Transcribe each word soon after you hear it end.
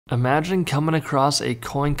Imagine coming across a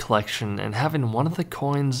coin collection and having one of the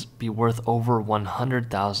coins be worth over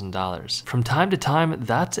 $100,000. From time to time,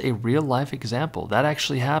 that's a real life example. That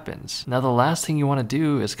actually happens. Now, the last thing you want to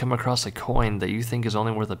do is come across a coin that you think is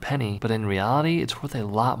only worth a penny, but in reality, it's worth a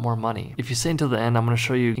lot more money. If you stay until the end, I'm going to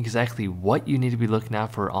show you exactly what you need to be looking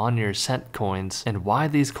out for on your cent coins and why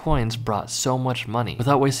these coins brought so much money.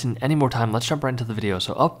 Without wasting any more time, let's jump right into the video.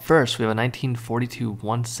 So up first, we have a 1942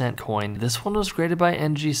 1 cent coin. This one was graded by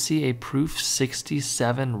NGC, a proof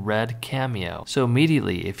 67 red cameo. So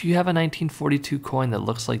immediately, if you have a 1942 coin that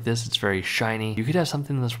looks like this, it's very shiny, you could have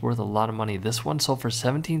something that's worth a lot of money. This one sold for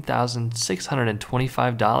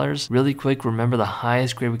 $17,625. Really quick, remember the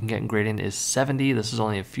highest grade we can get in grading is 70. This is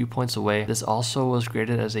only a few points away. This also was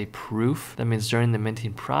graded as a proof. That means during the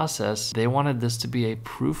minting process, they wanted this to be a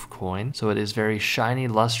proof coin. So it is very shiny,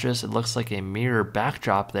 lustrous. It looks like a mirror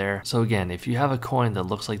backdrop there. So again, if you have a coin that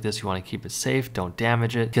looks like this, you want to keep it safe, don't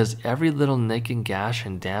damage it, because every little nick and gash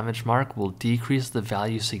and damage mark will decrease the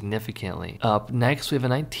value significantly. Up next, we have a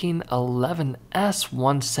 1911 S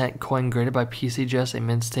 1 cent coin graded by PCGS, a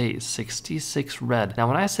mint state 66 red. Now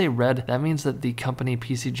when I say red, that means that the company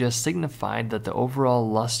PCGS signified that the overall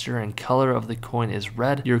luster and color of the coin is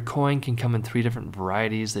red. Your coin can come in 3 different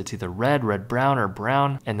varieties. It's either red, red brown, or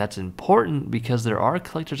brown, and that's important because there are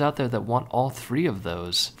collectors out there that want all 3 of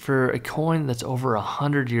those. For a coin that's over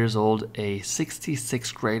 100 years old, a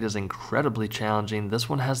 66 grade is incredibly challenging. This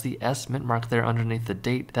one has the S mint mark there underneath the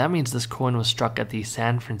date. That means this coin was struck at the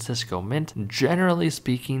San Francisco Mint. Generally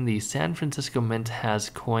speaking, the San Francisco Mint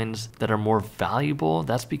has coins that are more valuable.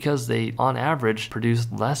 That's because they, on average,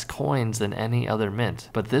 produce less coins than any other mint.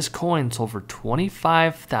 But this coin sold for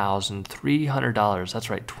 $25,300.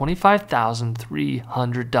 That's right,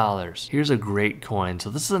 $25,300. Here's a great coin.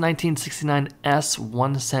 So this is a 1969 S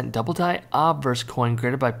 1 cent double die obverse coin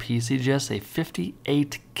graded by PCGS, a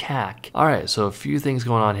 58 CAC. Alright, so a few things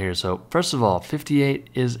going on here. So first of all, 58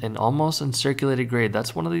 is an almost uncirculated grade.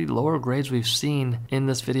 That's one of the lower grades we've seen in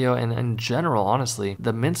this video and in general, honestly.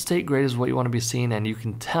 The mint state grade is what you want to be seeing, and you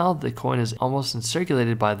can tell the coin is almost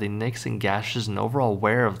uncirculated by the nicks and gashes and overall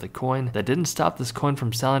wear of the coin. That didn't stop this coin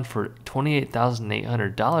from selling for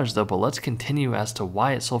 $28,800 though, but let's continue as to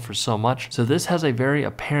why it sold for so much. So this has a very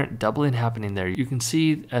apparent doubling happening there. You can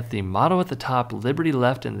see at the motto at the top, Liberty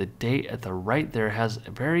left, and the date at the right there has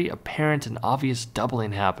a very apparent and obvious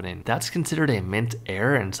doubling happening. That's considered a mint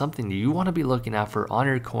error and something you want to be looking out for on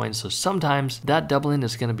your coins. So sometimes that doubling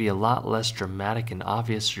is going to be a lot less dramatic and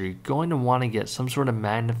obvious, so you're going to want to get some sort of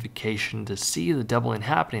magnification to see the doubling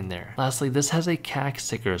happening there. Lastly, this has a CAC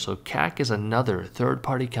sticker. So CAC is another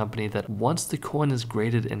third-party company that once the coin is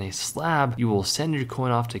graded in a slab, you will send your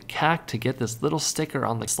coin off to CAC to get this little sticker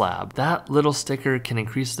on the slab. That little sticker can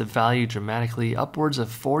increase the value dramatically, upwards of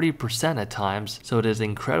 40% at times, so it is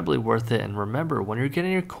incredibly worth it. And remember, when you're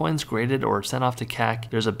getting your coins graded or sent off to CAC,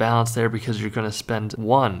 there's a balance there because you're going to spend,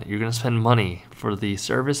 1, you're going to spend money for the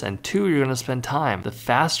service, and 2, you're going to spend time. The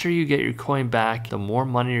faster you get your coin back, the more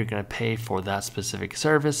money you're going to pay for that specific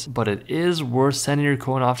service, but it is worth sending your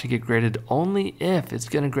coin off to get graded only if it's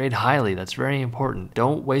going to grade highly. That's very important.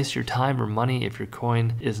 Don't waste your time or money if your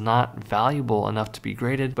coin is not valuable enough to be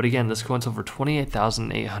graded. But again, this coin's over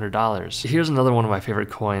 $28,800. Here's another one of my favorite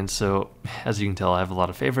coins. So as you can tell, I have a lot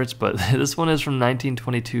of favorites, but this one is from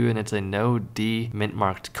 1922 and it's a no D mint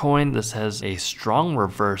marked coin. This has a strong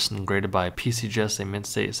reverse and graded by PCGS, a mint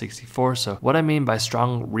state 64. So what I mean by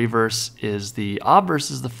strong reverse is the obverse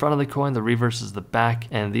is the front of the coin, the reverse is the back,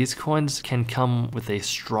 and these coins can come with a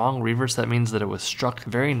strong reverse. That means that it was struck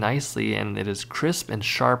very nicely and it is crisp and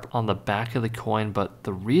sharp on the back of the coin. But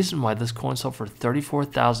the reason why this coin sold for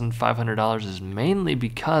 $34,500 is mainly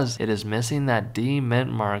because it is missing that D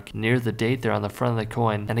mint mark near the date there on the front of the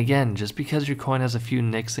coin. And again, just because your coin has a few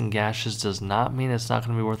nicks and gashes does not mean it's not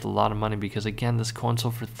going to be worth a lot of money, because again, this coin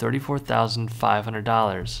sold for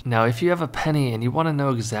 $34,500. Now, if you have a penny and you want to know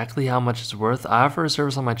exactly how much it's worth, I offer a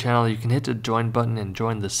service on my channel. You can hit the join button and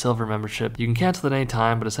join the silver membership. You can cancel at any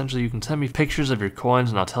time, but essentially you can send me pictures of your coins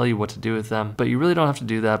and I'll tell you what to do with them. But you really don't have to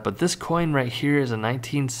do that. But this coin right here is a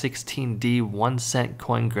 1916 D 1 cent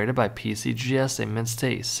coin graded by PCGS, a mint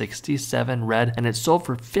state 67 red, and it sold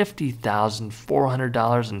for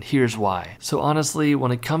 $50,400, and here's why. So honestly,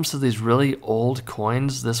 when it comes to these really old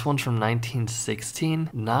coins, this one's from 1916,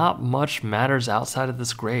 not much matters outside of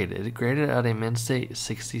this grade. It graded at a mint state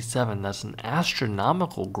 67. That's an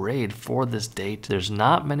astronomical grade for this date. There's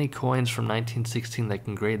not many coins from 1916 that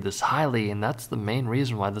can grade this highly, and that's the main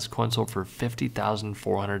reason why this coin sold for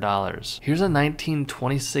 $50,400. Here's a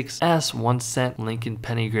 1926 S 1 cent Lincoln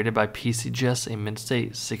penny graded by PCGS, a mint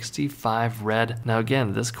state 65 red. Now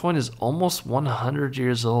again, this coin is almost 100 100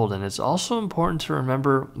 years old, and it's also important to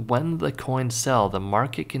remember when the coins sell. The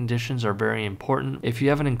market conditions are very important. If you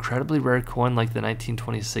have an incredibly rare coin like the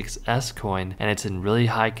 1926 S coin and it's in really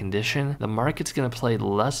high condition, the market's going to play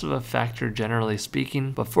less of a factor generally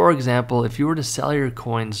speaking. But for example, if you were to sell your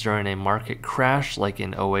coins during a market crash like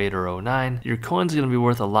in 08 or 09, your coin's going to be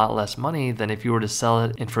worth a lot less money than if you were to sell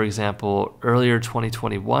it in, for example, earlier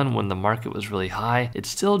 2021 when the market was really high. It's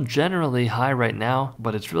still generally high right now,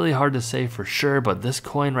 but it's really hard to say for sure. But this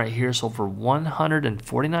coin right here sold for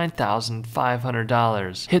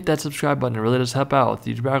 $149,500. Hit that subscribe button, it really does help out with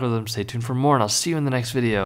the YouTube algorithm. Stay tuned for more, and I'll see you in the next video.